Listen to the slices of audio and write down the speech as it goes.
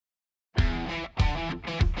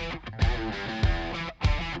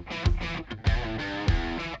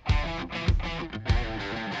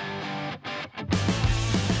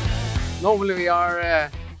Normally we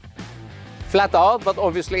are flat out, but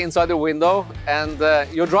obviously inside the window, and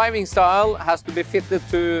your driving style has to be fitted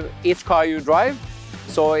to each car you drive.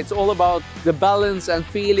 So it's all about the balance and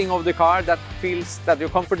feeling of the car that feels that you're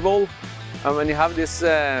comfortable. And when you have this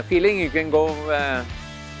feeling, you can go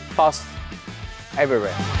fast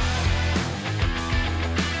everywhere.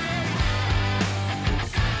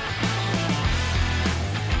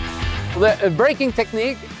 The braking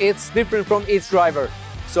technique, it's different from each driver.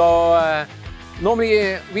 So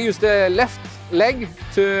normally we use the left leg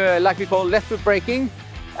to, like we call left foot braking,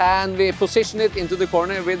 and we position it into the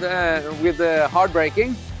corner with hard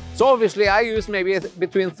braking. So obviously I use maybe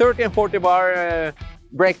between 30 and 40 bar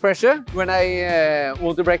brake pressure when I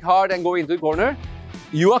want to brake hard and go into the corner.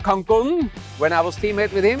 Joa Kankonen, when I was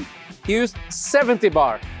teammate with him, he used 70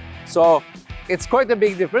 bar. So it's quite a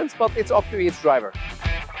big difference, but it's up to each driver.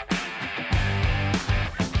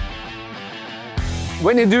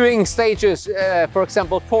 When you're doing stages, for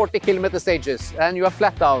example 40-kilometer stages, and you are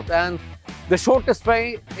flat out, and the shortest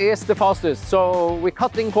way is the fastest, so we're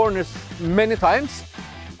cutting corners many times.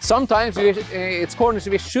 Sometimes it's corners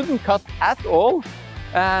we shouldn't cut at all,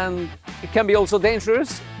 and it can be also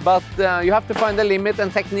dangerous, but you have to find a limit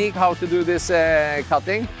and technique how to do this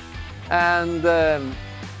cutting. And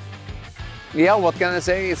yeah, what can I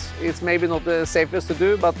say? It's maybe not the safest to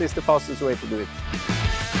do, but it's the fastest way to do it.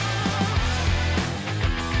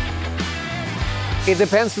 It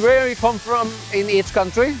depends where you come from in each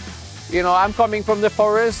country. You know, I'm coming from the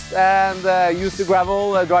forest and used to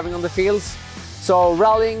gravel, driving on the fields. So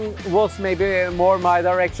rallying was maybe more my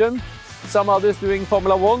direction. Some others doing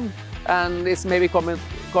Formula 1, and it's maybe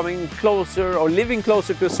coming closer or living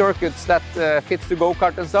closer to circuits that fits to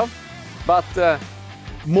go-kart and stuff. But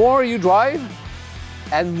more you drive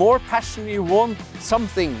and more passion you want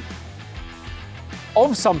something,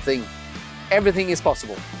 everything is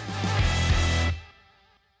possible.